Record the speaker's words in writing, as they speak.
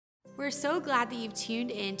We're so glad that you've tuned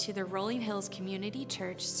in to the Rolling Hills Community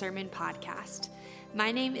Church Sermon Podcast.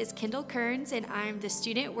 My name is Kendall Kearns, and I'm the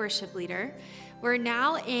student worship leader. We're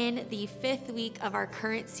now in the 5th week of our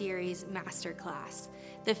current series, Masterclass.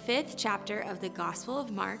 The 5th chapter of the Gospel of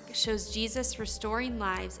Mark shows Jesus restoring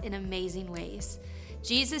lives in amazing ways.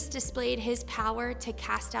 Jesus displayed his power to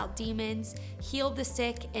cast out demons, heal the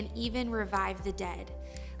sick, and even revive the dead.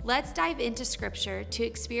 Let's dive into Scripture to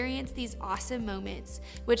experience these awesome moments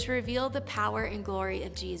which reveal the power and glory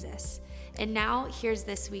of Jesus. And now, here's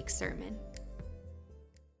this week's sermon.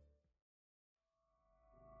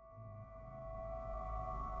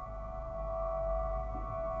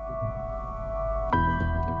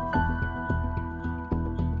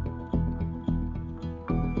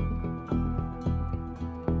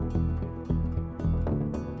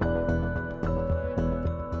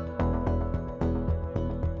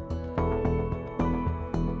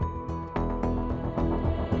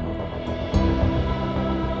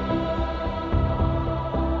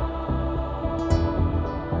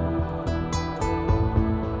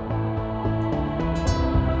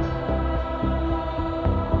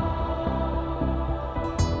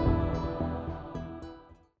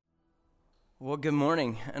 Well, good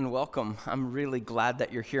morning and welcome. I'm really glad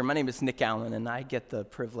that you're here. My name is Nick Allen, and I get the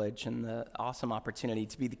privilege and the awesome opportunity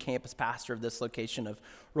to be the campus pastor of this location of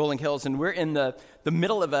Rolling Hills. And we're in the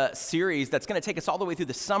middle of a series that's going to take us all the way through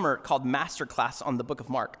the summer called Masterclass on the book of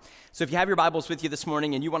Mark. So if you have your Bibles with you this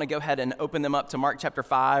morning and you want to go ahead and open them up to Mark chapter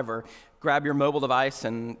 5 or grab your mobile device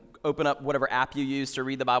and open up whatever app you use to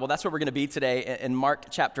read the Bible. That's where we're going to be today in Mark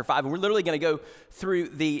chapter 5. And we're literally going to go through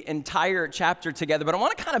the entire chapter together. But I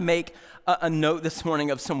want to kind of make a note this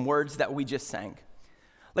morning of some words that we just sang.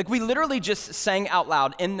 Like we literally just sang out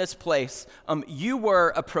loud in this place, you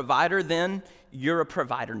were a provider then, you're a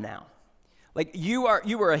provider now. Like you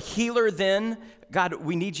were a healer then. God,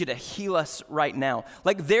 we need you to heal us right now.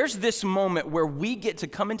 Like there's this moment where we get to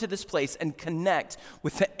come into this place and connect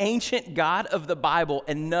with the ancient God of the Bible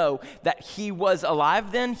and know that he was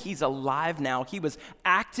alive then, he's alive now. He was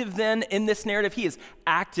active then in this narrative, he is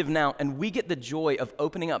active now. And we get the joy of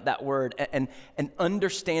opening up that word and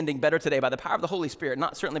understanding better today by the power of the Holy Spirit,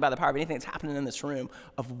 not certainly by the power of anything that's happening in this room,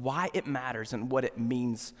 of why it matters and what it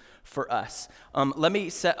means for us. Let me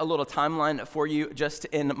set a little timeline for you just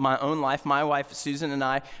in my own life. My wife, Susan, and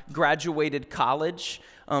I graduated college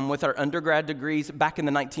with our undergrad degrees back in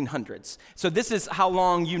the 1900s. So this is how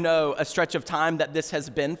long a stretch of time that this has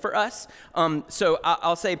been for us. So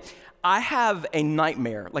I'll say, I have a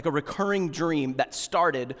nightmare, like a recurring dream that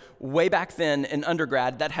started way back then in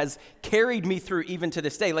undergrad that has carried me through even to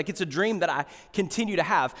this day. Like it's a dream that I continue to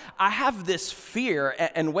have. I have this fear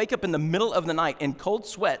and wake up in the middle of the night in cold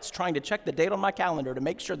sweats trying to check the date on my calendar to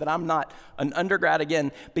make sure that I'm not an undergrad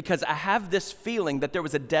again because I have this feeling that there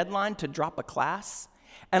was a deadline to drop a class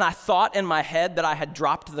and I thought in my head that I had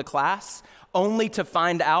dropped the class only to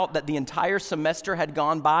find out that the entire semester had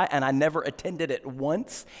gone by and I never attended it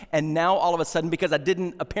once. And now all of a sudden, because I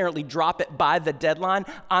didn't apparently drop it by the deadline,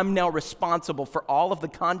 I'm now responsible for all of the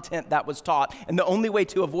content that was taught. And the only way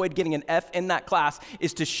to avoid getting an F in that class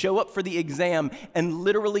is to show up for the exam and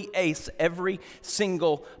literally ace every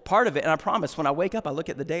single part of it. And I promise, when I wake up, I look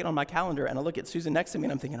at the date on my calendar and I look at Susan next to me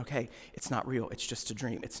and I'm thinking, okay, it's not real. It's just a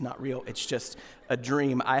dream. It's not real. It's just a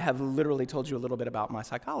dream. I have literally told you a little bit about my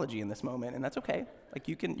psychology in this moment, and that's okay. Like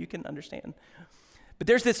you can understand. But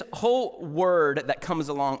there's this whole word that comes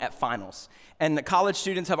along at finals. And the college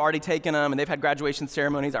students have already taken them, and they've had graduation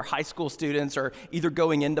ceremonies. Our high school students are either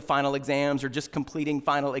going into final exams or just completing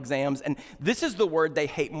final exams. And this is the word they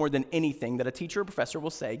hate more than anything that a teacher or professor will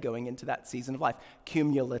say going into that season of life: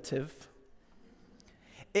 cumulative.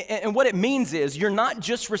 And what it means is you're not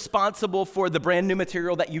just responsible for the brand new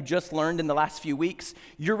material that you just learned in the last few weeks.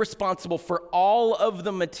 You're responsible for all of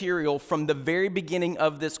the material from the very beginning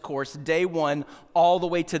of this course, day one, all the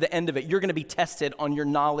way to the end of it. You're going to be tested on your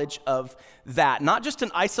knowledge of that. Not just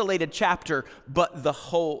an isolated chapter, but the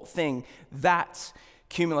whole thing. That's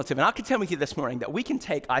cumulative. And I can tell with you this morning that we can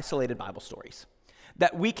take isolated Bible stories,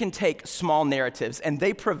 that we can take small narratives, and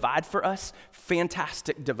they provide for us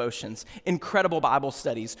fantastic devotions, incredible Bible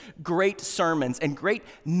studies, great sermons, and great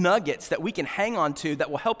nuggets that we can hang on to that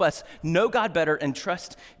will help us know God better and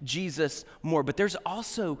trust Jesus more. But there's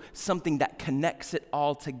also something that connects it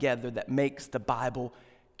all together that makes the Bible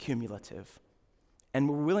cumulative. And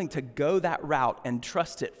we're willing to go that route and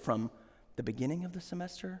trust it from the beginning of the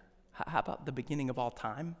semester. How about the beginning of all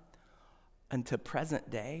time? Until present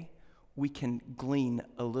day, we can glean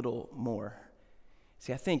a little more.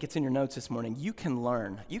 See, I think it's in your notes this morning. You can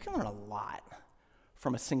learn a lot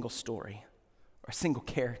from a single story or a single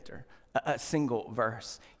character, a single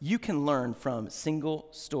verse. You can learn from single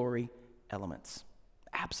story elements,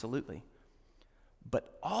 absolutely.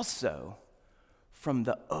 But also from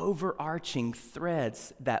the overarching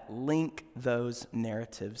threads that link those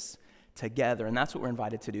narratives together. And that's what we're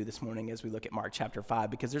invited to do this morning as we look at Mark chapter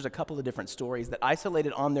 5, because there's a couple of different stories that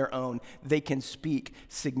isolated on their own, they can speak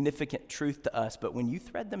significant truth to us. But when you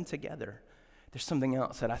thread them together, there's something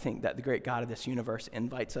else that I think that the great God of this universe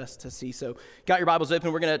invites us to see. So got your Bibles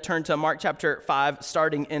open. We're going to turn to Mark chapter 5,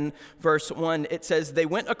 starting in verse 1. It says, they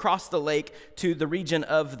went across the lake to the region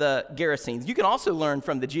of the Gerasenes. You can also learn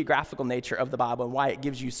from the geographical nature of the Bible and why it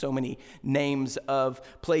gives you so many names of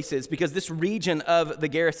places, because this region of the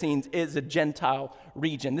Gerasenes is a Gentile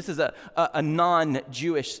region. This is a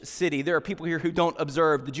non-Jewish city. There are people here who don't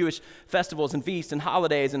observe the Jewish festivals and feasts and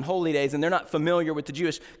holidays and holy days, and they're not familiar with the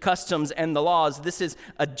Jewish customs and the laws. This is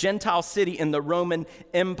a Gentile city in the Roman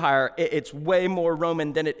Empire. It's way more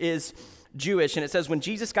Roman than it is Jewish. And it says, when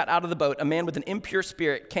Jesus got out of the boat, a man with an impure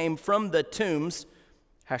spirit came from the tombs,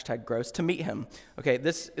 #gross, to meet him. Okay,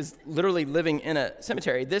 this is literally living in a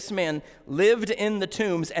cemetery. This man lived in the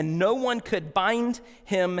tombs, and no one could bind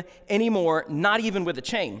him anymore, not even with a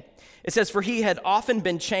chain. It says, for he had often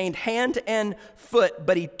been chained hand and foot,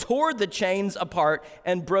 but he tore the chains apart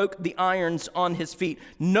and broke the irons on his feet.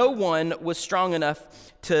 No one was strong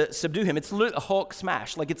enough to subdue him. It's literally a Hulk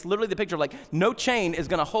smash. Like, it's literally the picture of, like, no chain is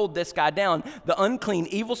going to hold this guy down. The unclean,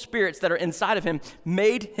 evil spirits that are inside of him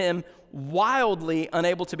made him wildly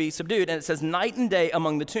unable to be subdued. And it says, night and day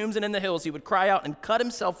among the tombs and in the hills, he would cry out and cut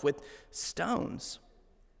himself with stones.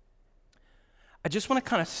 I just want to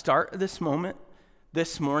kind of start this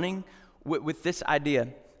morning with this idea.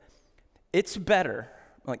 It's better,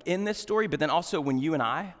 like in this story, but then also when you and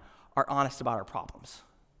I are honest about our problems.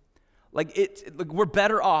 Like we're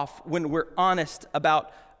better off when we're honest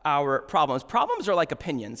about our problems. Problems are like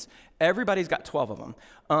opinions. Everybody's got 12 of them.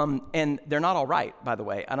 And they're not all right, by the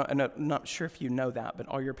way. I'm not sure if you know that, but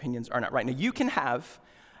all your opinions are not right. Now, you can have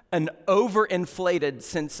an overinflated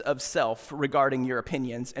sense of self regarding your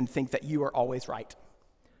opinions and think that you are always right.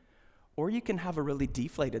 Or you can have a really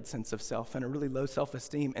deflated sense of self and a really low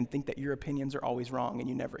self-esteem and think that your opinions are always wrong and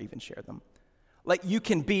you never even share them. Like, you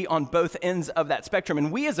can be on both ends of that spectrum.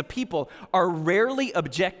 And we as a people are rarely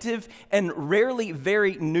objective and rarely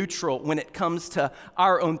very neutral when it comes to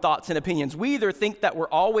our own thoughts and opinions. We either think that we're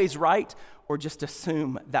always right or just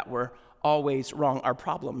assume that we're always wrong. Our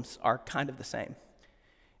problems are kind of the same.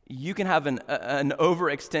 You can have an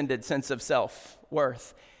overextended sense of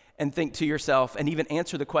self-worth and think to yourself and even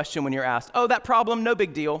answer the question when you're asked, oh, that problem, no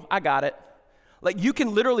big deal, I got it. Like, you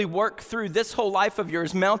can literally work through this whole life of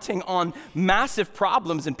yours mounting on massive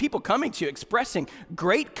problems and people coming to you expressing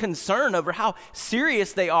great concern over how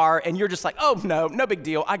serious they are, and you're just like, oh, no big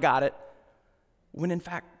deal, I got it. When in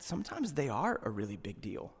fact, sometimes they are a really big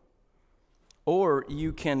deal. Or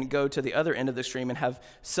you can go to the other end of the extreme and have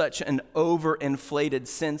such an overinflated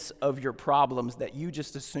sense of your problems that you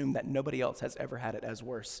just assume that nobody else has ever had it as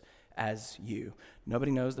worse as you.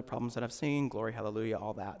 Nobody knows the problems that I've seen, glory, hallelujah,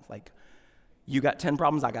 all that. Like, you got 10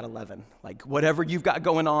 problems, I got 11. Like, whatever you've got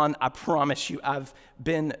going on, I promise you I've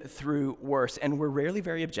been through worse. And we're rarely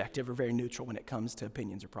very objective or very neutral when it comes to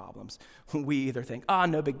opinions or problems. We either think,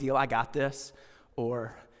 no big deal, I got this,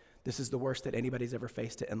 or this is the worst that anybody's ever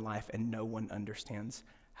faced it in life, and no one understands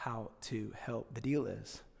how to help. The deal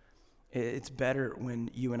is, it's better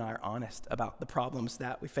when you and I are honest about the problems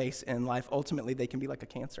that we face in life. Ultimately, they can be like a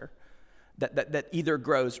cancer that either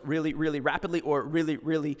grows really, really rapidly or really,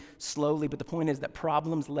 really slowly. But the point is that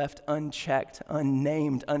problems left unchecked,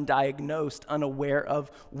 unnamed, undiagnosed, unaware of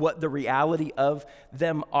what the reality of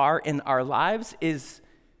them are in our lives is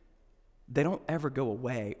they don't ever go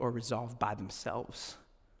away or resolve by themselves.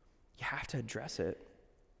 You have to address it.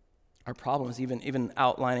 Our problems, even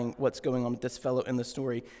outlining what's going on with this fellow in the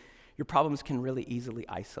story, your problems can really easily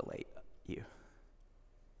isolate you.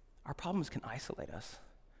 Our problems can isolate us.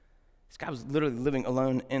 This guy was literally living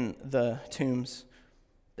alone in the tombs.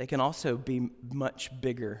 They can also be much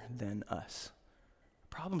bigger than us.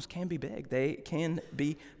 Problems can be big. They can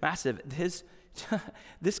be massive.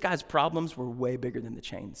 This guy's problems were way bigger than the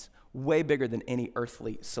chains, way bigger than any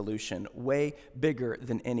earthly solution, way bigger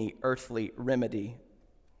than any earthly remedy.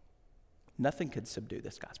 Nothing could subdue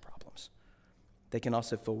this guy's problems. They can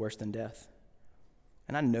also feel worse than death.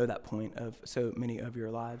 And I know that point of so many of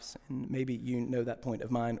your lives, and maybe you know that point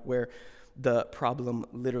of mine, where the problem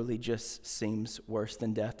literally just seems worse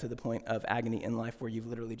than death, to the point of agony in life where you've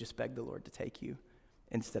literally just begged the Lord to take you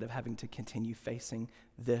instead of having to continue facing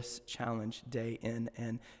this challenge day in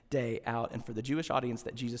and day out. And for the Jewish audience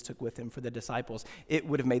that Jesus took with him, for the disciples, it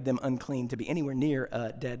would have made them unclean to be anywhere near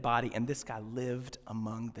a dead body, and this guy lived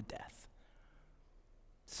among the death.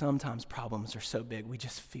 Sometimes problems are so big, we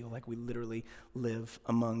just feel like we literally live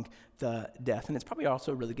among the death. And it's probably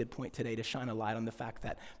also a really good point today to shine a light on the fact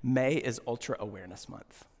that May is Ultra Awareness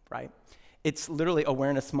Month, right? It's literally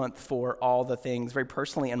awareness month for all the things. Very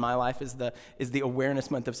personally in my life is the awareness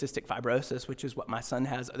month of cystic fibrosis, which is what my son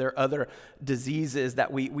has. There are other diseases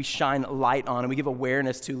that we shine light on and we give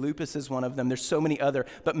awareness to. Lupus is one of them. There's so many other.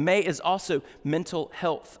 But May is also Mental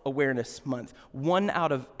Health Awareness Month. 1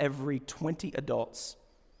 out of every 20 adults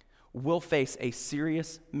will face a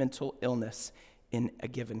serious mental illness in a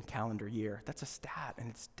given calendar year. That's a stat, and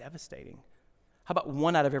it's devastating. How about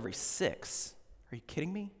 1 out of every 6? Are you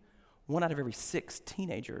kidding me? 1 out of every 6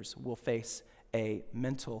 teenagers will face a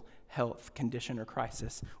mental health condition or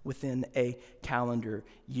crisis within a calendar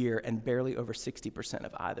year, and barely over 60%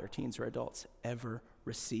 of either teens or adults ever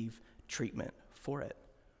receive treatment for it.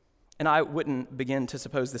 And I wouldn't begin to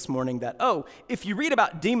suppose this morning that, if you read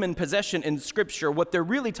about demon possession in Scripture, what they're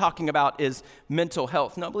really talking about is mental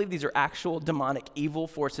health. No, I believe these are actual demonic evil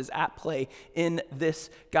forces at play in this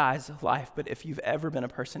guy's life. But if you've ever been a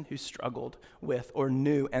person who struggled with or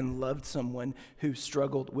knew and loved someone who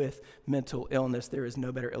struggled with mental illness, there is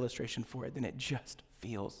no better illustration for it than it just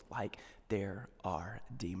feels like there are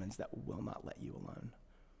demons that will not let you alone.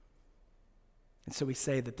 And so we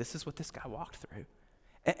say that this is what this guy walked through.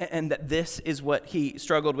 And that this is what he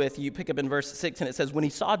struggled with. You pick up in verse 6, and it says, when he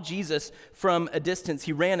saw Jesus from a distance,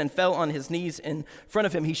 he ran and fell on his knees in front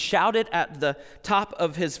of him. He shouted at the top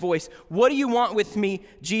of his voice, "What do you want with me,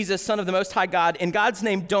 Jesus, Son of the Most High God? In God's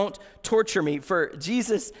name, don't torture me." For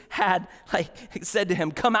Jesus had said to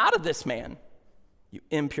him, "Come out of this man, you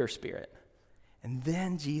impure spirit." And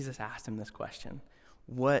then Jesus asked him this question: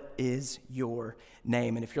 what is your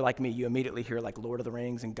name? And if you're like me, you immediately hear like Lord of the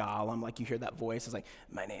Rings and Gollum, like you hear that voice. It's like,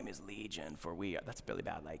 my name is Legion, for we are, that's really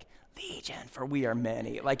bad, like, Legion, for we are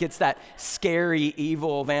many. Like it's that scary,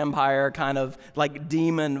 evil, vampire kind of like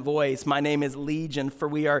demon voice. My name is Legion, for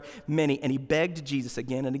we are many. And he begged Jesus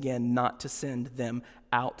again and again not to send them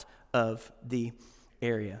out of the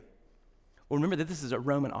area. Well, remember that this is a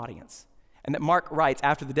Roman audience. And that Mark writes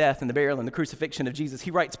after the death and the burial and the crucifixion of Jesus, he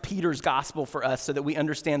writes Peter's gospel for us so that we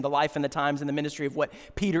understand the life and the times and the ministry of what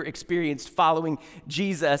Peter experienced following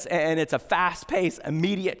Jesus. And it's a fast-paced,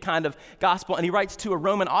 immediate kind of gospel. And he writes to a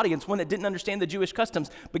Roman audience, one that didn't understand the Jewish customs.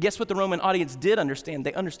 But guess what the Roman audience did understand?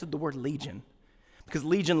 They understood the word legion. Because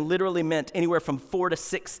legion literally meant anywhere from 4,000 to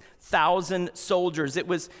 6,000 soldiers. It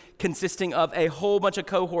was consisting of a whole bunch of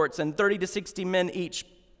cohorts and 30 to 60 men each.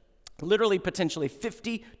 Literally, potentially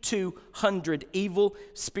 5,200 evil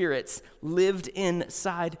spirits lived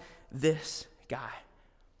inside this guy.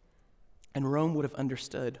 And Rome would have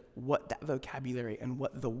understood what that vocabulary and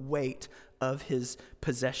what the weight of his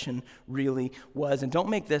possession really was. And don't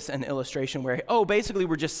make this an illustration where, basically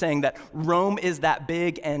we're just saying that Rome is that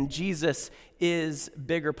big and Jesus is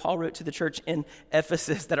bigger. Paul wrote to the church in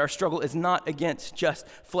Ephesus that our struggle is not against just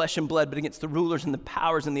flesh and blood, but against the rulers and the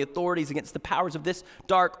powers and the authorities, against the powers of this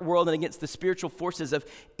dark world and against the spiritual forces of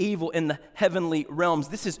evil in the heavenly realms.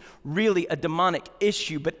 This is really a demonic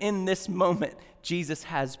issue, but in this moment, Jesus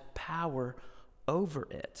has power over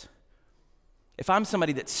it. If I'm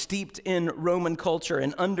somebody that's steeped in Roman culture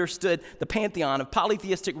and understood the pantheon of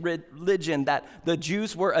polytheistic religion that the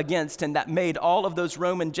Jews were against and that made all of those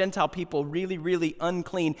Roman Gentile people really, really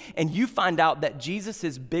unclean, and you find out that Jesus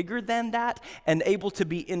is bigger than that and able to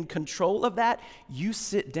be in control of that, you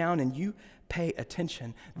sit down and you pay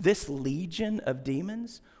attention. This legion of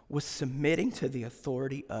demons was submitting to the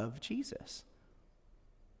authority of Jesus.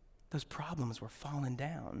 Those problems were falling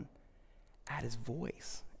down at his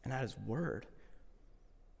voice and at his word.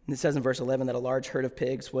 And it says in verse 11 that a large herd of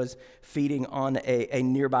pigs was feeding on a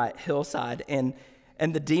nearby hillside, and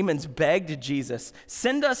the demons begged Jesus,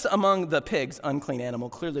 "Send us among the pigs, unclean animal."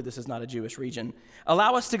 Clearly, this is not a Jewish region.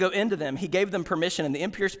 "Allow us to go into them." He gave them permission, and the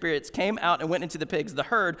impure spirits came out and went into the pigs. The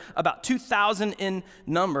herd, about 2,000 in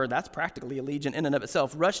number, that's practically a legion in and of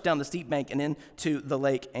itself, rushed down the steep bank and into the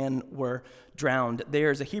lake and were drowned.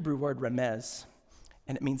 There's a Hebrew word, remez,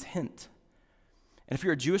 and it means hint. And if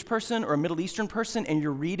you're a Jewish person or a Middle Eastern person and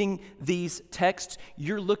you're reading these texts,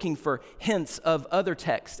 you're looking for hints of other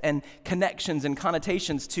texts and connections and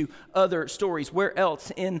connotations to other stories. Where else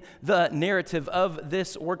in the narrative of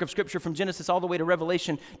this work of Scripture from Genesis all the way to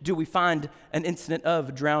Revelation do we find an incident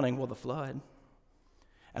of drowning? Well, the flood.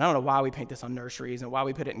 And I don't know why we paint this on nurseries and why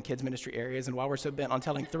we put it in kids' ministry areas and why we're so bent on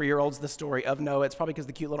telling 3-year-olds the story of Noah. It's probably because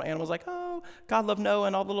the cute little animal's like, oh, God loved Noah,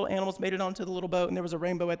 and all the little animals made it onto the little boat, and there was a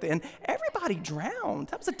rainbow at the end. Everybody drowned.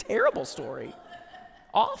 That was a terrible story.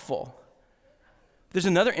 Awful. There's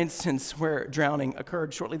another instance where drowning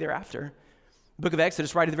occurred shortly thereafter. The book of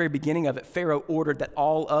Exodus, right at the very beginning of it, Pharaoh ordered that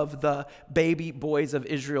all of the baby boys of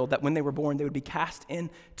Israel, that when they were born, they would be cast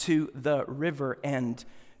into the river and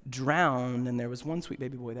drowned. And there was one sweet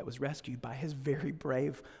baby boy that was rescued by his very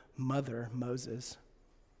brave mother, Moses.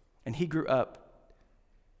 And he grew up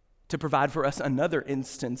to provide for us another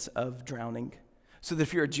instance of drowning. So that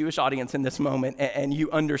if you're a Jewish audience in this moment and you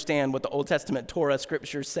understand what the Old Testament Torah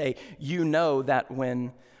scriptures say, you know that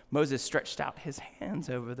when Moses stretched out his hands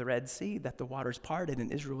over the Red Sea, that the waters parted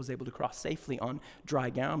and Israel was able to cross safely on dry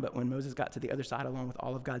ground. But when Moses got to the other side along with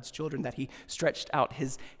all of God's children, that he stretched out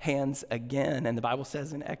his hands again. And the Bible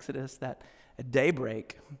says in Exodus that at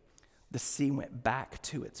daybreak, the sea went back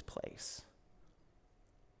to its place.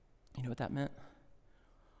 You know what that meant?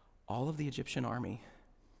 All of the Egyptian army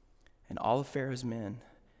and all of Pharaoh's men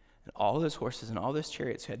and all those horses and all those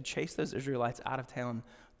chariots who had chased those Israelites out of town,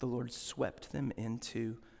 the Lord swept them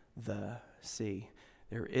into the sea.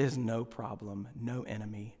 There is no problem, no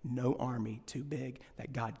enemy, no army too big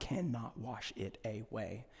that God cannot wash it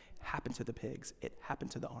away. It happened to the pigs. It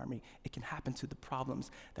happened to the army. It can happen to the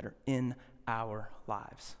problems that are in our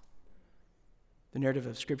lives. The narrative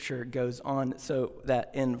of Scripture goes on so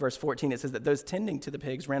that in verse 14 it says that those tending to the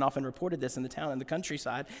pigs ran off and reported this in the town and the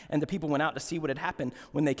countryside, and the people went out to see what had happened.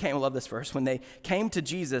 When they came, I love this verse, when they came to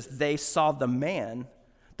Jesus, they saw the man,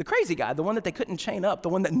 the crazy guy, the one that they couldn't chain up, the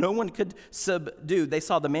one that no one could subdue. They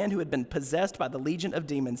saw the man who had been possessed by the legion of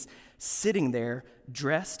demons sitting there,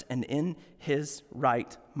 dressed and in his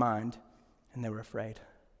right mind, and they were afraid.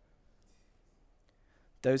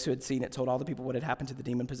 Those who had seen it told all the people what had happened to the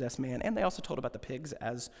demon-possessed man, and they also told about the pigs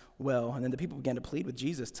as well. And then the people began to plead with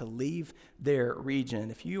Jesus to leave their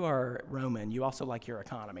region. If you are Roman, you also like your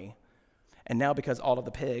economy. And now because all of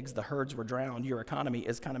the pigs, the herds were drowned, your economy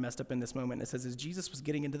is kind of messed up in this moment. It says as Jesus was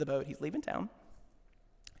getting into the boat, he's leaving town.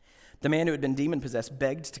 The man who had been demon-possessed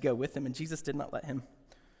begged to go with him, and Jesus did not let him,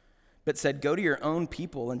 but said, go to your own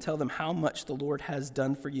people and tell them how much the Lord has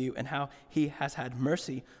done for you and how he has had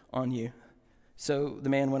mercy on you. So the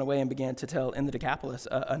man went away and began to tell in the Decapolis,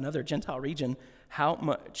 another Gentile region, how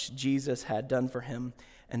much Jesus had done for him.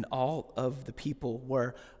 And all of the people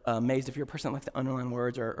were amazed. If you're a person that likes to underline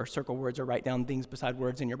words or circle words or write down things beside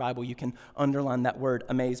words in your Bible, you can underline that word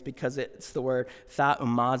amazed because it's the word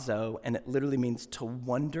thaumazo, and it literally means to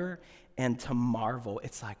wonder and to marvel.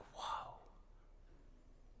 It's like, whoa.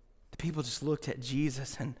 The people just looked at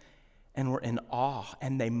Jesus and were in awe,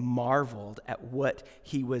 and they marveled at what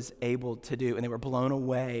he was able to do, and they were blown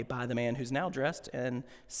away by the man who's now dressed and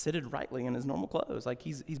seated rightly in his normal clothes. Like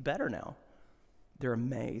he's better now. They're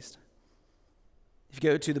amazed. If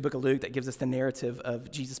you go to the book of Luke, that gives us the narrative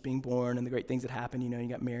of Jesus being born and the great things that happened. You know, you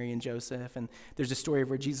got Mary and Joseph, and there's a story of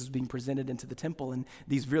where Jesus was being presented into the temple, and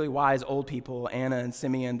these really wise old people, Anna and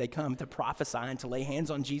Simeon, they come to prophesy and to lay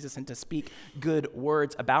hands on Jesus and to speak good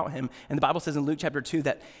words about him. And the Bible says in Luke chapter 2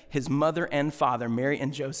 that his mother and father, Mary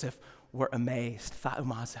and Joseph, were amazed.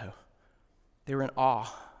 Thaumazo. They were in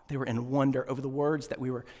awe. They were in wonder over the words that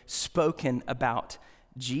we were spoken about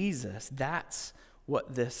Jesus. That's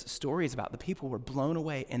what this story is about. The people were blown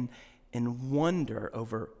away in wonder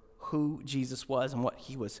over who Jesus was and what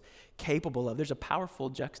he was capable of. There's a powerful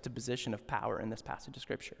juxtaposition of power in this passage of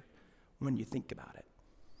Scripture when you think about it,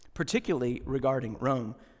 particularly regarding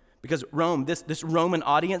Rome. Because Rome, this Roman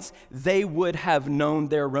audience, they would have known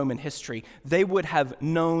their Roman history. They would have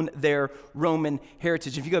known their Roman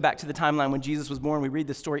heritage. If you go back to the timeline when Jesus was born, we read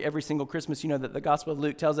this story every single Christmas. You know that the Gospel of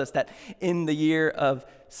Luke tells us that in the year of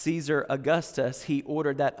Caesar Augustus, he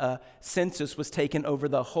ordered that a census was taken over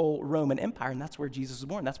the whole Roman Empire, and that's where Jesus was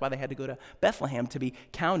born. That's why they had to go to Bethlehem to be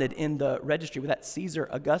counted in the registry. With that Caesar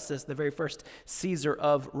Augustus, the very first Caesar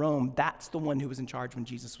of Rome, that's the one who was in charge when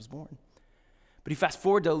Jesus was born. But you fast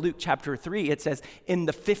forward to Luke chapter 3, it says, in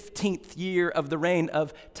the 15th year of the reign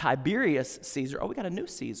of Tiberius Caesar. Oh, we got a new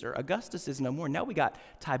Caesar. Augustus is no more. Now we got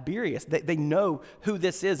Tiberius. They know who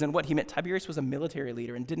this is and what he meant. Tiberius was a military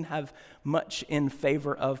leader and didn't have much in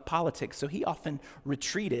favor of politics. So he often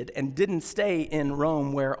retreated and didn't stay in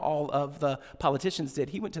Rome where all of the politicians did.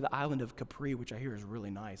 He went to the island of Capri, which I hear is really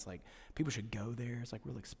nice. Like, people should go there. It's like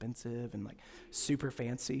real expensive and like super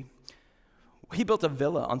fancy. He built a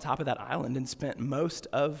villa on top of that island and spent most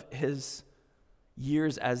of his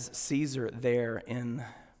years as Caesar there in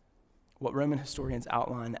what Roman historians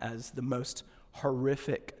outline as the most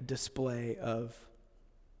horrific display of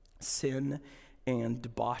sin and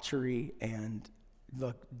debauchery and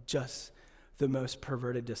just the most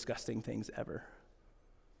perverted, disgusting things ever.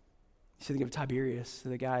 You think of Tiberius,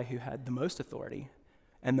 the guy who had the most authority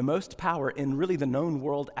and the most power in really the known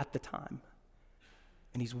world at the time.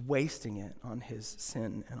 And he's wasting it on his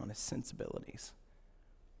sin and on his sensibilities.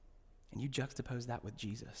 And you juxtapose that with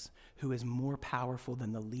Jesus, who is more powerful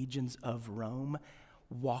than the legions of Rome,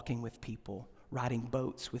 walking with people, riding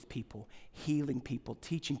boats with people, healing people,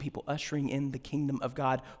 teaching people, ushering in the kingdom of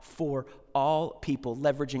God for all people,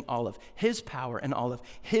 leveraging all of his power and all of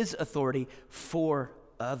his authority for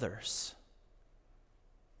others.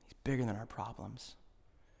 He's bigger than our problems.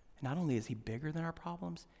 And not only is he bigger than our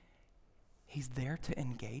problems, he's there to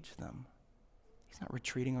engage them. He's not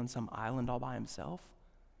retreating on some island all by himself.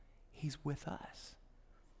 He's with us.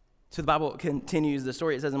 So the Bible continues the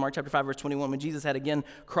story. It says in Mark chapter 5, verse 21, when Jesus had again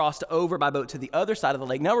crossed over by boat to the other side of the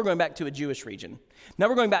lake. Now we're going back to a Jewish region. Now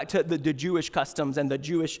we're going back to the Jewish customs and the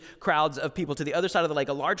Jewish crowds of people. To the other side of the lake,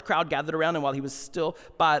 a large crowd gathered around him while he was still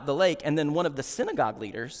by the lake. And then one of the synagogue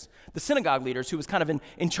leaders who was kind of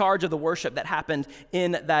in charge of the worship that happened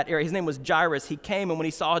in that area, his name was Jairus. He came, and when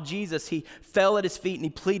he saw Jesus, he fell at his feet and he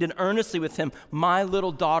pleaded earnestly with him, "My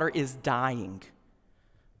little daughter is dying.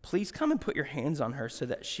 Please come and put your hands on her so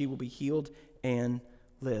that she will be healed and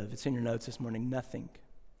live." It's in your notes this morning. Nothing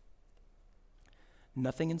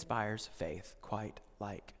inspires faith quite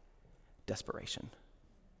like desperation.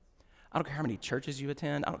 I don't care how many churches you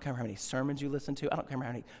attend. I don't care how many sermons you listen to. I don't care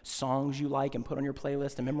how many songs you like and put on your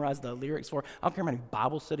playlist and memorize the lyrics for. I don't care how many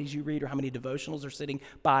Bible studies you read or how many devotionals are sitting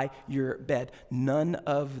by your bed. None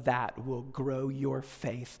of that will grow your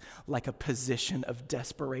faith like a position of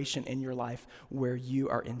desperation in your life where you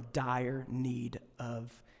are in dire need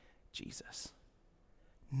of Jesus.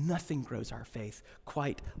 Nothing grows our faith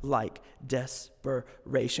quite like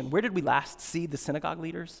desperation. Where did we last see the synagogue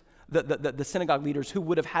leaders? The synagogue leaders who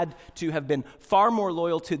would have had to have been far more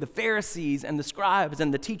loyal to the Pharisees and the scribes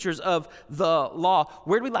and the teachers of the law.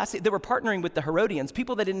 Where did we last see? They were partnering with the Herodians,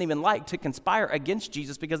 people they didn't even like, to conspire against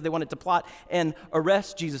Jesus because they wanted to plot and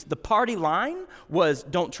arrest Jesus. The party line was,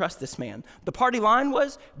 "Don't trust this man." The party line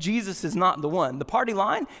was, "Jesus is not the one." The party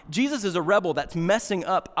line, "Jesus is a rebel that's messing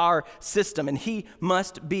up our system and he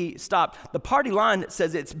must be stopped." The party line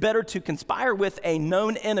says it's better to conspire with a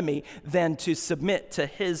known enemy than to submit to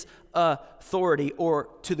his authority or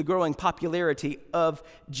to the growing popularity of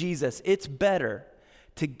Jesus. It's better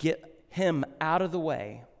to get him out of the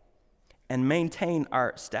way and maintain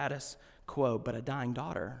our status quo, but a dying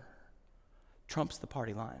daughter trumps the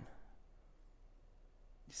party line.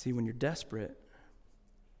 You see, when you're desperate,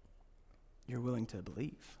 you're willing to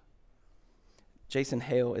believe. Jason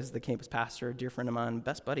Hale is the campus pastor, a dear friend of mine,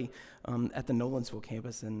 best buddy at the Nolensville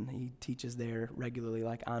campus, and he teaches there regularly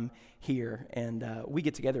like I'm here. And we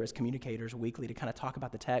get together as communicators weekly to kind of talk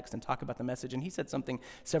about the text and talk about the message. And he said something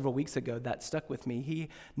several weeks ago that stuck with me. He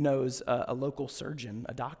knows a local surgeon,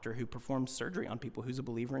 a doctor who performs surgery on people who's a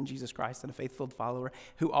believer in Jesus Christ and a faith-filled follower,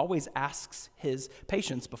 who always asks his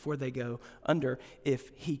patients before they go under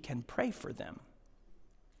if he can pray for them.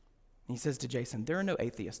 He says to Jason, "There are no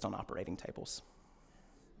atheists on operating tables.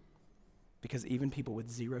 Because even people with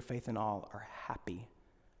zero faith in all are happy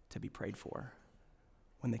to be prayed for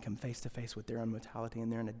when they come face to face with their own mortality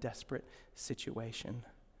and they're in a desperate situation."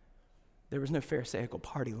 There was no Pharisaical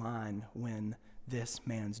party line when this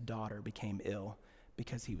man's daughter became ill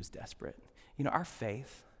because he was desperate. You know, our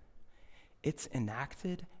faith, it's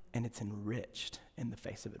enacted and it's enriched in the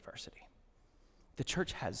face of adversity. The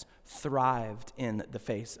church has thrived in the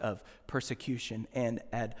face of persecution and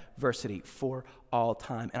adversity for all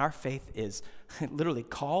time. And our faith is literally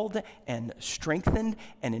called and strengthened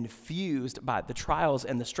and infused by the trials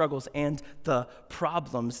and the struggles and the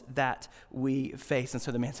problems that we face. And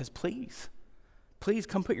so the man says, please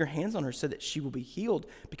come put your hands on her so that she will be healed,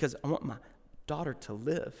 because I want my daughter to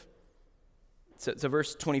live. So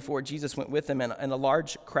verse 24, Jesus went with him, and a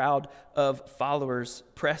large crowd of followers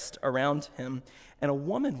pressed around him, and a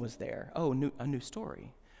woman was there. Oh, a new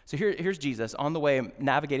story. So here's Jesus on the way,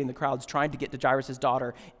 navigating the crowds, trying to get to Jairus'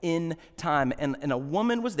 daughter in time, and a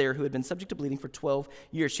woman was there who had been subject to bleeding for 12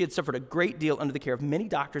 years. She had suffered a great deal under the care of many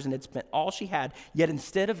doctors and had spent all she had, yet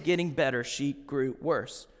instead of getting better, she grew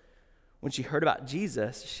worse. When she heard about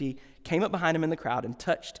Jesus, she came up behind him in the crowd and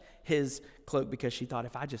touched his cloak, because she thought,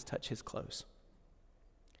 if I just touch his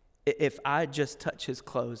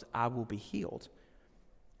clothes, I will be healed.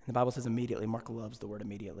 And the Bible says immediately, Mark loves the word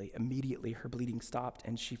immediately her bleeding stopped,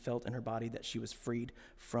 and she felt in her body that she was freed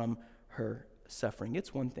from her suffering.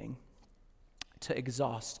 It's one thing to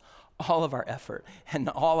exhaust all of our effort and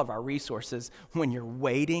all of our resources when you're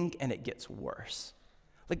waiting and it gets worse.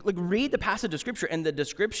 Like read the passage of Scripture and the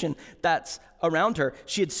description that's around her.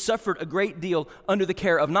 She had suffered a great deal under the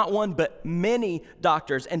care of not one, but many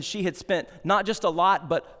doctors, and she had spent not just a lot,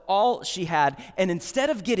 but all she had. And instead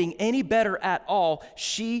of getting any better at all,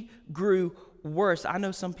 she grew worse. I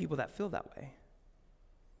know some people that feel that way.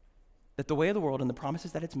 That the way of the world and the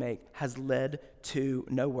promises that it's made has led to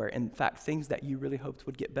nowhere. In fact, things that you really hoped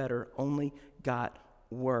would get better only got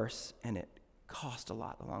worse, and it cost a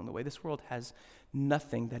lot along the way. This world has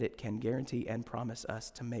nothing that it can guarantee and promise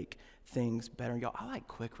us to make things better. Y'all, I like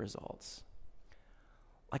quick results.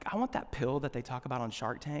 Like, I want that pill that they talk about on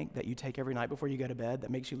Shark Tank that you take every night before you go to bed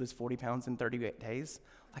that makes you lose 40 pounds in 38 days.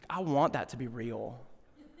 Like, I want that to be real.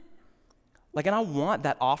 Like, and I want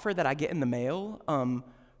that offer that I get in the mail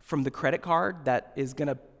from the credit card that is going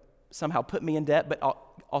to somehow put me in debt, but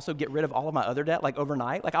also get rid of all of my other debt, like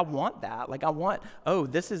overnight. Like, I want that. Like, I want,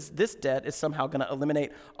 this debt is somehow going to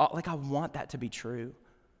eliminate, like, I want that to be true.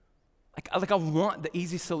 Like I want the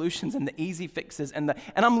easy solutions and the easy fixes and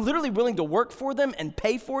I'm literally willing to work for them and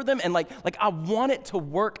pay for them, and like I want it to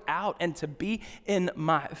work out and to be in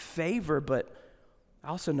my favor. But I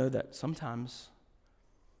also know that sometimes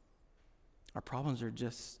our problems are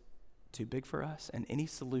just too big for us, and any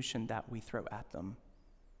solution that we throw at them,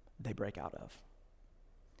 they break out of.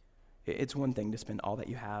 It's one thing to spend all that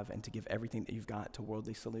you have and to give everything that you've got to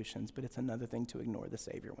worldly solutions, but it's another thing to ignore the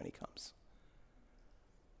Savior when he comes.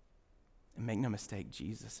 And make no mistake,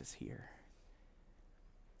 Jesus is here.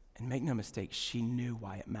 And make no mistake, she knew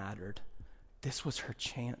why it mattered. This was her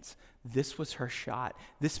chance. This was her shot.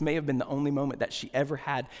 This may have been the only moment that she ever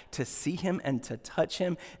had to see him and to touch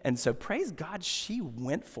him. And so praise God, she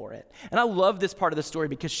went for it. And I love this part of the story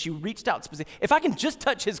because she reached out specifically. If I can just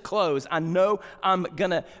touch his clothes, I know I'm going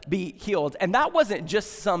to be healed. And that wasn't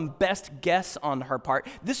just some best guess on her part.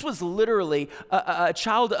 This was literally a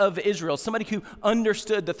child of Israel, somebody who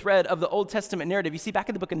understood the thread of the Old Testament narrative. You see, back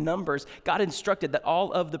in the book of Numbers, God instructed that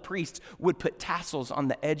all of the priests would put tassels on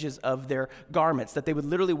the edges of their garments, that they would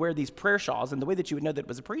literally wear these prayer shawls. And the way that you would know that it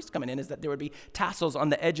was a priest coming in is that there would be tassels on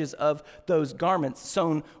the edges of those garments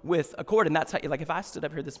sewn with a cord. And that's how, like, if I stood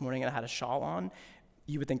up here this morning and I had a shawl on,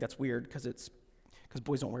 you would think that's weird because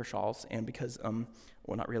boys don't wear shawls, and because,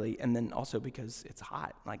 well, not really, and then also because it's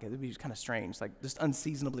hot. Like, it would be just kind of strange, like just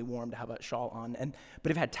unseasonably warm to have a shawl on.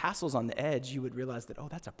 But if it had tassels on the edge, you would realize that, oh,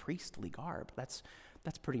 that's a priestly garb. That's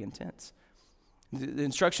pretty intense. The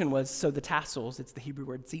instruction was, so the tassels, it's the Hebrew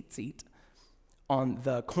word tzitzit. On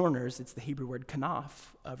the corners, it's the Hebrew word kanaf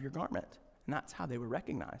of your garment. And that's how they were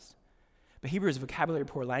recognized. But Hebrew is a vocabulary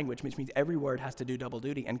poor language, which means every word has to do double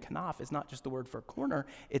duty. And kanaf is not just the word for corner,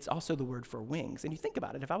 it's also the word for wings. And you think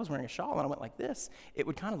about it, if I was wearing a shawl and I went like this, it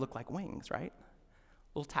would kind of look like wings, right?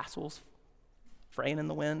 Little tassels fraying in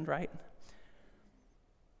the wind, right?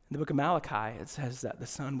 In the book of Malachi, it says that the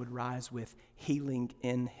sun would rise with healing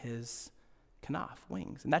in his kanaf,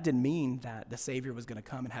 wings. And that didn't mean that the Savior was going to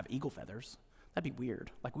come and have eagle feathers. That'd be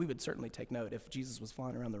weird. Like, we would certainly take note if Jesus was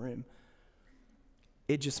flying around the room.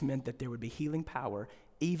 It just meant that there would be healing power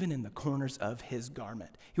even in the corners of his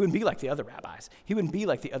garment. He wouldn't be like the other rabbis. He wouldn't be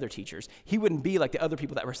like the other teachers. He wouldn't be like the other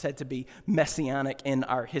people that were said to be messianic in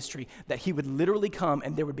our history, that he would literally come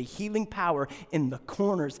and there would be healing power in the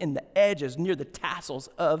corners, in the edges, near the tassels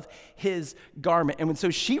of his garment. And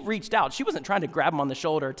so she reached out, she wasn't trying to grab him on the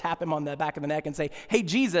shoulder, tap him on the back of the neck and say, hey,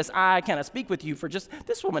 Jesus, I kind of speak with you for just,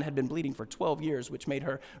 this woman had been bleeding for 12 years, which made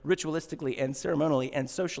her ritualistically and ceremonially and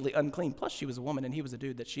socially unclean. Plus she was a woman and he was a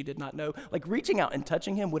dude that she did not know. Like, reaching out and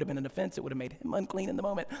touching him would have been an offense. It would have made him unclean in the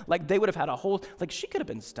moment. Like, they would have had a whole, like, she could have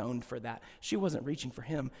been stoned for that. She wasn't reaching for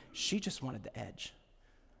him. She just wanted the edge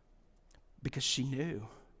because she knew.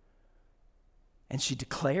 And she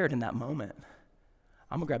declared in that moment,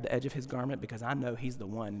 I'm going to grab the edge of his garment because I know he's the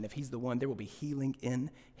one. And if he's the one, there will be healing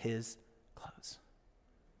in his clothes.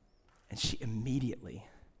 And she immediately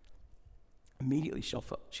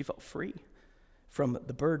she felt free from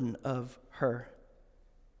the burden of her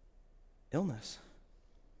illness.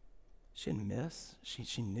 She didn't miss.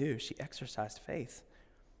 She knew. She exercised faith.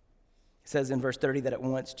 It says in verse 30 that at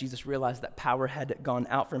once Jesus realized that power had gone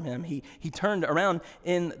out from him. He turned around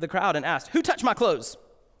in the crowd and asked, who touched my clothes?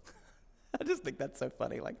 I just think that's so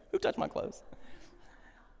funny. Like, who touched my clothes?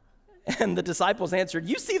 And the disciples answered,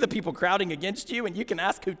 you see the people crowding against you and you can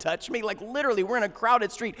ask who touched me? Like, literally, we're in a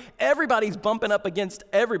crowded street. Everybody's bumping up against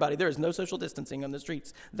everybody. There is no social distancing on the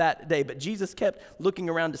streets that day. But Jesus kept looking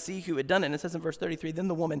around to see who had done it. And it says in verse 33, then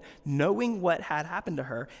the woman, knowing what had happened to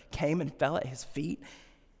her, came and fell at his feet,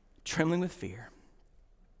 trembling with fear.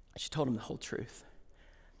 She told him the whole truth.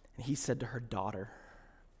 And he said to her, daughter,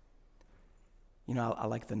 You know, I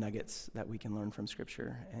like the nuggets that we can learn from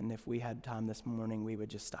Scripture. And if we had time this morning, we would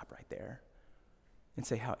just stop right there and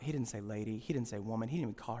say how he didn't say lady, he didn't say woman, he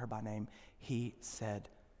didn't even call her by name. He said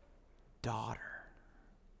daughter.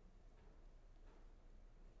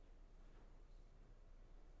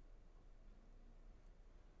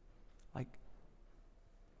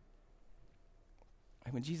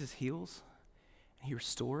 Like when Jesus heals and he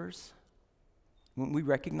restores, when we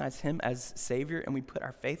recognize him as Savior and we put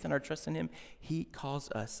our faith and our trust in him, he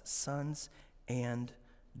calls us sons and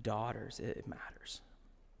daughters. It matters.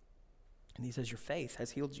 And he says, your faith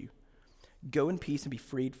has healed you. Go in peace and be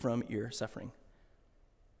freed from your suffering.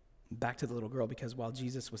 Back to the little girl, because while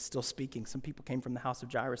Jesus was still speaking, some people came from the house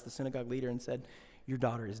of Jairus, the synagogue leader, and said, your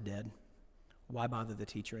daughter is dead. Why bother the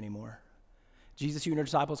teacher anymore? Jesus, you and your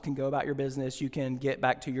disciples can go about your business. You can get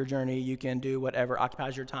back to your journey. You can do whatever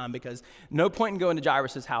occupies your time, because no point in going to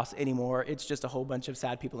Jairus' house anymore. It's just a whole bunch of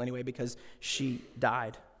sad people anyway because she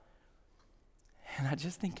died. And I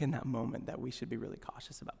just think in that moment that we should be really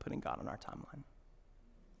cautious about putting God on our timeline.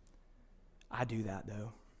 I do that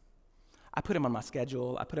though. I put him on my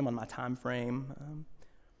schedule. I put him on my time frame.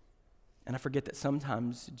 And I forget that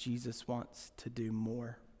sometimes Jesus wants to do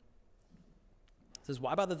more. It says,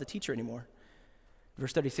 why bother the teacher anymore?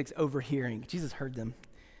 Verse 36, overhearing. Jesus heard them.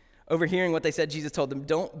 Overhearing what they said, Jesus told them,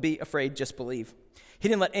 don't be afraid, just believe. He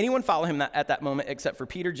didn't let anyone follow him at that moment except for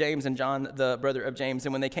Peter, James, and John, the brother of James.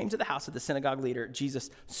 And when they came to the house of the synagogue leader, Jesus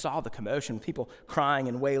saw the commotion, people crying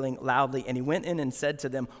and wailing loudly. And he went in and said to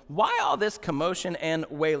them, why all this commotion and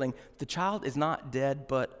wailing? The child is not dead,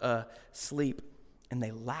 but asleep. And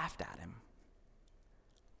they laughed at him.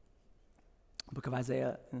 The book of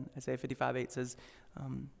Isaiah, Isaiah 55:8 says,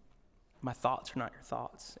 my thoughts are not your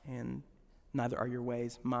thoughts, and neither are your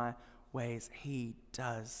ways my ways. He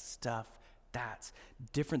does stuff that's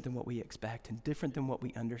different than what we expect and different than what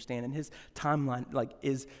we understand. And his timeline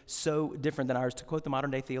is so different than ours. To quote the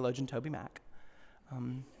modern day theologian Toby Mack,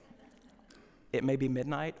 it may be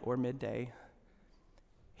midnight or midday.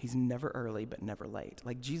 He's never early, but never late.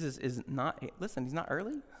 Like Jesus is not, listen, he's not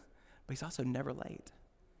early, but he's also never late.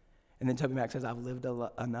 And then Toby Mack says, I've lived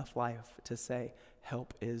enough life to say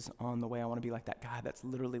help is on the way. I want to be like that guy that's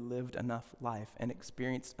literally lived enough life and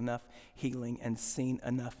experienced enough healing and seen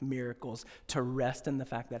enough miracles to rest in the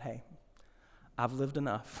fact that, hey, I've lived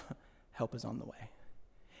enough. Help is on the way.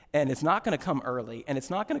 And it's not going to come early, and it's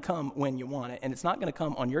not going to come when you want it, and it's not going to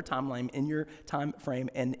come on your timeline, in your time frame,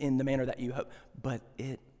 and in the manner that you hope, but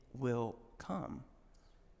it will come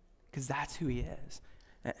because that's who he is,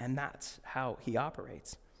 and that's how he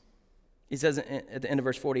operates. He says at the end of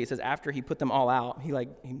verse 40, he says, after he put them all out, he's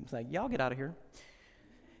like, y'all get out of here.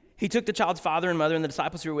 He took the child's father and mother and the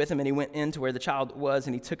disciples who were with him, and he went into where the child was,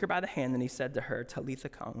 and he took her by the hand, and he said to her, Talitha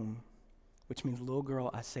koum, which means, little girl,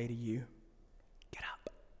 I say to you, get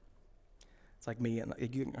up. It's like me, and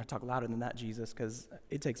you can talk louder than that, Jesus, because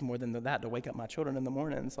it takes more than that to wake up my children in the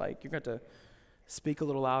morning. It's like you're going to speak a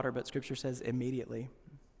little louder, but Scripture says immediately.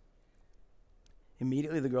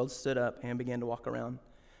 Immediately the girl stood up and began to walk around.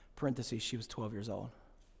 Parentheses, she was 12 years old.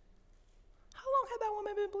 How long had that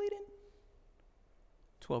woman been bleeding?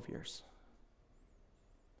 12 years.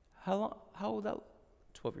 How old that?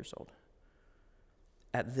 12 years old.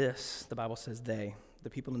 At this, the Bible says they, the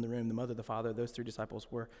people in the room, the mother, the father, those three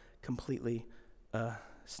disciples were completely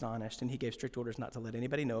astonished. And he gave strict orders not to let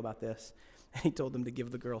anybody know about this. And he told them to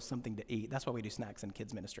give the girl something to eat. That's why we do snacks in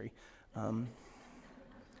kids ministry.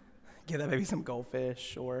 Give that baby some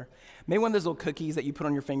goldfish, or maybe one of those little cookies that you put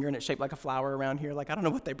on your finger and it's shaped like a flower around here. Like, I don't know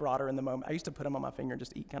what they brought her in the moment. I used to put them on my finger and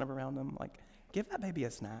just eat kind of around them. Like, give that baby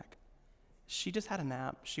a snack. She just had a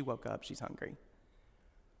nap. She woke up. She's hungry.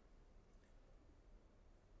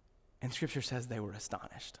 And Scripture says they were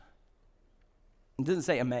astonished. It doesn't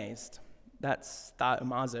say amazed. That's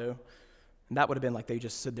thaumazo. And that would have been like they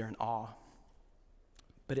just stood there in awe.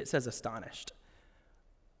 But it says astonished.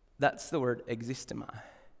 That's the word existimai.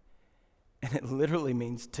 And it literally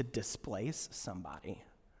means to displace somebody,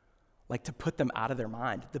 like to put them out of their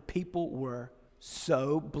mind. The people were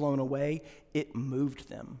so blown away, it moved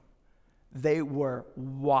them. They were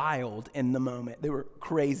wild in the moment. They were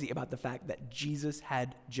crazy about the fact that Jesus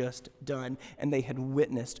had just done, and they had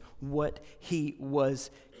witnessed what he was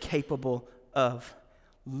capable of,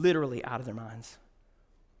 literally out of their minds.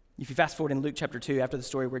 If you fast forward in Luke chapter 2, after the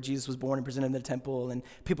story where Jesus was born and presented in the temple, and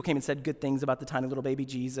people came and said good things about the tiny little baby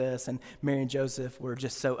Jesus, and Mary and Joseph were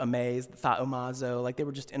just so amazed, thaumazo, like they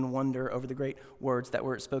were just in wonder over the great words that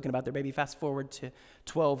were spoken about their baby. Fast forward to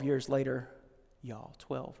 12 years later. Y'all,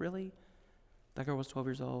 12, really? That girl was 12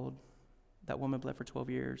 years old. That woman bled for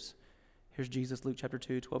 12 years. Here's Jesus, Luke chapter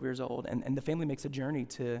 2, 12 years old. And the family makes a journey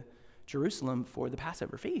to Jerusalem for the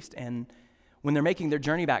Passover feast. And when they're making their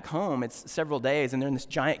journey back home, it's several days, and they're in this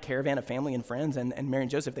giant caravan of family and friends, and Mary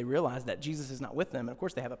and Joseph, they realize that Jesus is not with them. And of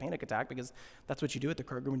course, they have a panic attack, because that's what you do at the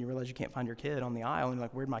Kroger when you realize you can't find your kid on the aisle, and you're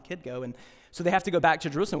like, where'd my kid go? And so they have to go back to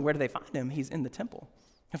Jerusalem. Where do they find him? He's in the temple.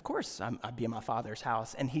 Of course, I'd be in my Father's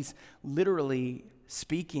house, and he's literally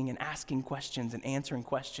speaking and asking questions and answering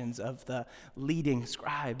questions of the leading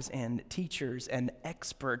scribes and teachers and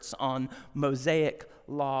experts on Mosaic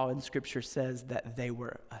law, and Scripture says that they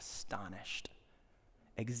were astonished.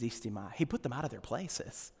 Existimai. He put them out of their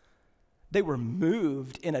places. They were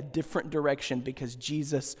moved in a different direction because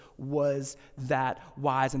Jesus was that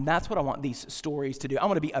wise. And that's what I want these stories to do. I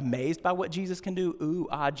want to be amazed by what Jesus can do. Ooh,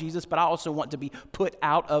 Jesus. But I also want to be put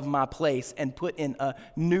out of my place and put in a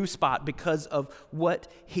new spot because of what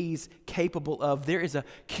he's capable of. There is a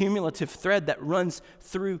cumulative thread that runs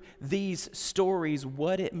through these stories.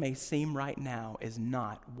 What it may seem right now is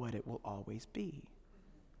not what it will always be.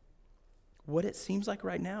 What it seems like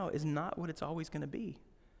right now is not what it's always going to be.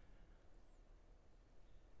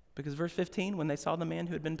 Because verse 15, when they saw the man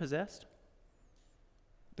who had been possessed,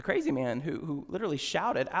 the crazy man who literally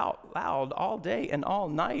shouted out loud all day and all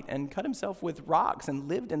night and cut himself with rocks and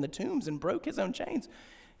lived in the tombs and broke his own chains,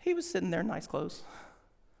 he was sitting there in nice clothes.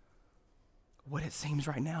 What it seems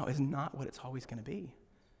right now is not what it's always going to be.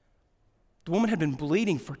 The woman had been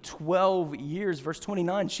bleeding for 12 years. Verse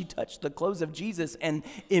 29, she touched the clothes of Jesus, and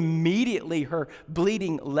immediately her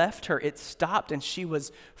bleeding left her. It stopped, and she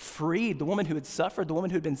was freed. The woman who had suffered, the woman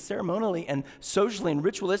who had been ceremonially and socially and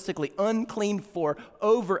ritualistically unclean for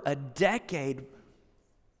over a decade,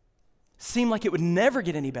 seemed like it would never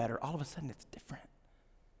get any better. All of a sudden, it's different.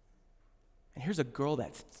 And here's a girl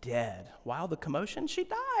that's dead. While the commotion, she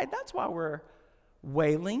died. That's why we're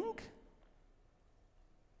wailing.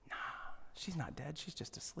 She's not dead, she's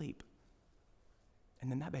just asleep. And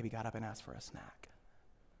then that baby got up and asked for a snack.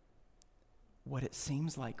 What it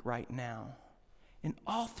seems like right now, in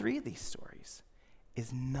all three of these stories,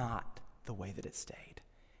 is not the way that it stayed.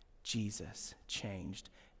 Jesus changed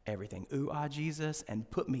everything. Ooh, Jesus, and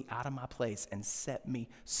put me out of my place and set me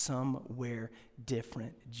somewhere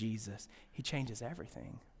different. Jesus, he changes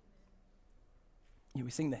everything. We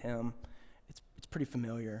sing the hymn. It's pretty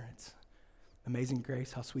familiar. It's Amazing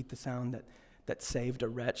Grace, how sweet the sound that saved a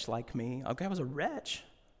wretch like me. Okay, I was a wretch.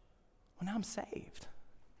 Well, now I'm saved.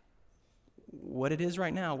 What it is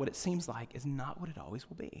right now, what it seems like, is not what it always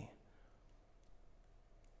will be.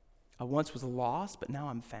 I once was lost, but now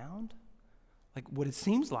I'm found. Like, what it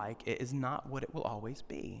seems like is not what it will always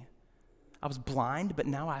be. I was blind, but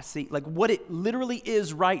now I see. Like, what it literally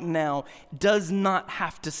is right now does not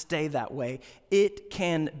have to stay that way. It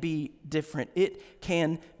can be different. It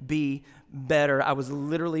can be better. I was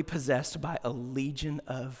literally possessed by a legion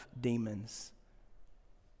of demons.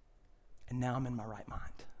 And now I'm in my right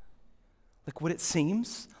mind. Like, what it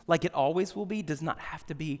seems like it always will be does not have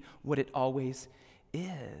to be what it always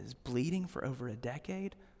is. Bleeding for over a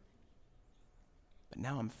decade, but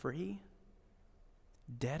now I'm free.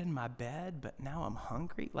 Dead in my bed, but now I'm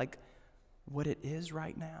hungry. Like, what it is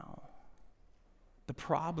right now. The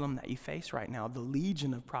problem that you face right now, the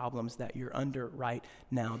legion of problems that you're under right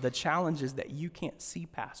now, the challenges that you can't see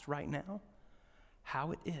past right now,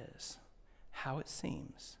 how it is, how it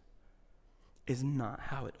seems, is not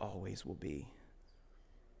how it always will be.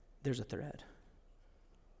 There's a thread.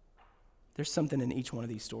 There's something in each one of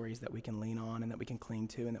these stories that we can lean on and that we can cling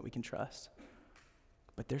to and that we can trust.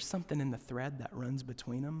 But there's something in the thread that runs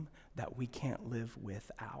between them that we can't live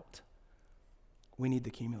without. We need the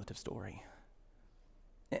cumulative story.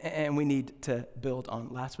 And we need to build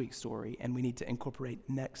on last week's story, and we need to incorporate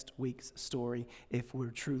next week's story if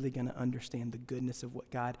we're truly going to understand the goodness of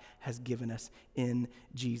what God has given us in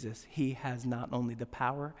Jesus. He has not only the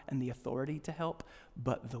power and the authority to help,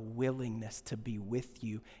 but the willingness to be with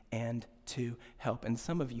you and to help. And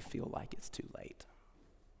some of you feel like it's too late.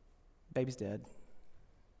 Baby's dead.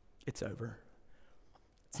 It's over.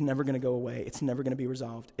 It's never going to go away. It's never going to be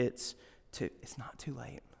resolved. It's not too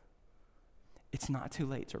late. It's not too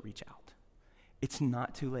late to reach out. It's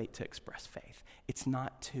not too late to express faith. It's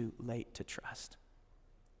not too late to trust.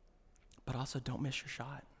 But also, don't miss your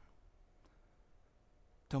shot.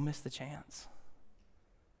 Don't miss the chance.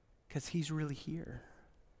 Because he's really here.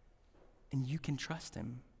 And you can trust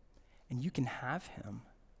him. And you can have him.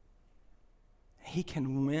 He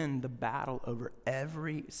can win the battle over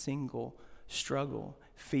every single struggle,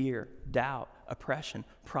 fear, doubt, oppression,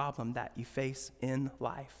 problem that you face in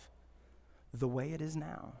life. The way it is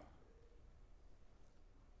now.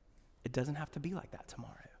 It doesn't have to be like that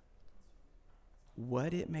tomorrow.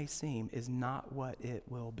 What it may seem is not what it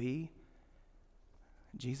will be.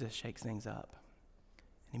 Jesus shakes things up,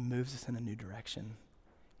 and he moves us in a new direction.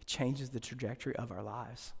 He changes the trajectory of our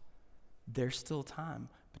lives. There's still time,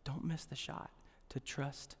 but don't miss the shot to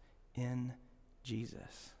trust in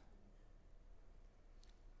Jesus.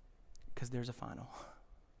 Because there's a final.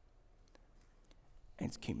 And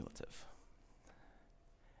it's cumulative.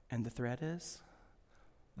 And the thread is,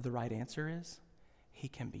 the right answer is, he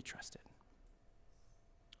can be trusted.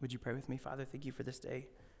 Would you pray with me? Father, thank you for this day.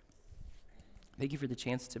 Thank you for the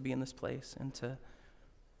chance to be in this place and to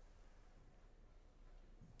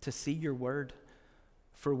see your word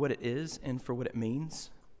for what it is and for what it means,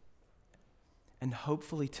 and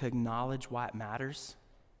hopefully to acknowledge why it matters.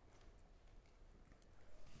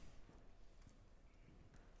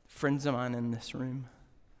 Friends of mine in this room,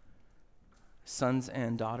 sons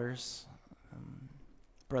and daughters,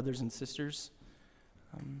 brothers and sisters,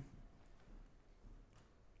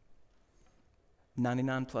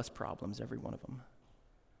 99 plus problems, every one of them.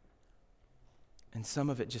 And some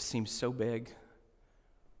of it just seems so big.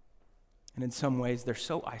 And in some ways, they're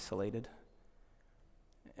so isolated.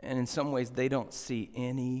 And in some ways, they don't see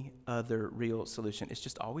any other real solution. It's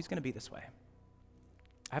just always going to be this way.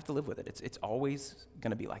 I have to live with it. It's always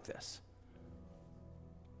going to be like this.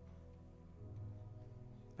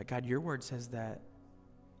 But God, your word says that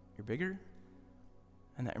you're bigger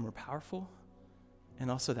and that you're more powerful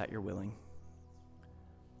and also that you're willing.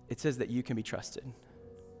 It says that you can be trusted.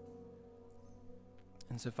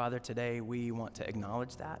 And so, Father, today we want to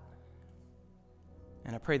acknowledge that.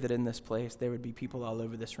 And I pray that in this place there would be people all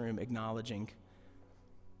over this room acknowledging,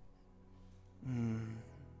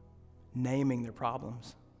 naming their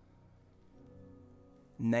problems,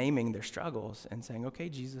 naming their struggles, and saying, okay,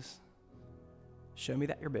 Jesus, show me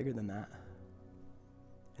that you're bigger than that.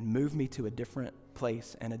 And move me to a different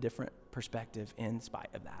place and a different perspective in spite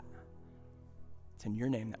of that. It's in your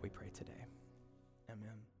name that we pray today.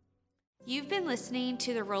 Amen. You've been listening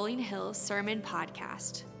to the Rolling Hills Sermon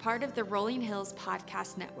Podcast, part of the Rolling Hills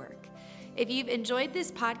Podcast Network. If you've enjoyed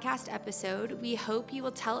this podcast episode, we hope you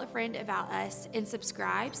will tell a friend about us and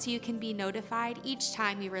subscribe so you can be notified each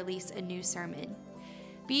time we release a new sermon.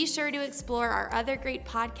 Be sure to explore our other great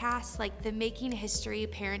podcasts like the Making History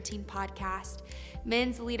Parenting Podcast,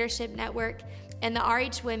 Men's Leadership Network, and the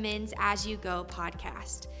RH Women's As You Go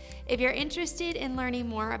podcast. If you're interested in learning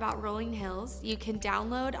more about Rolling Hills, you can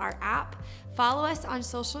download our app, follow us on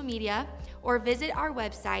social media, or visit our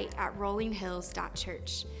website at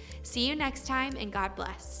rollinghills.church. See you next time, and God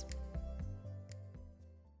bless.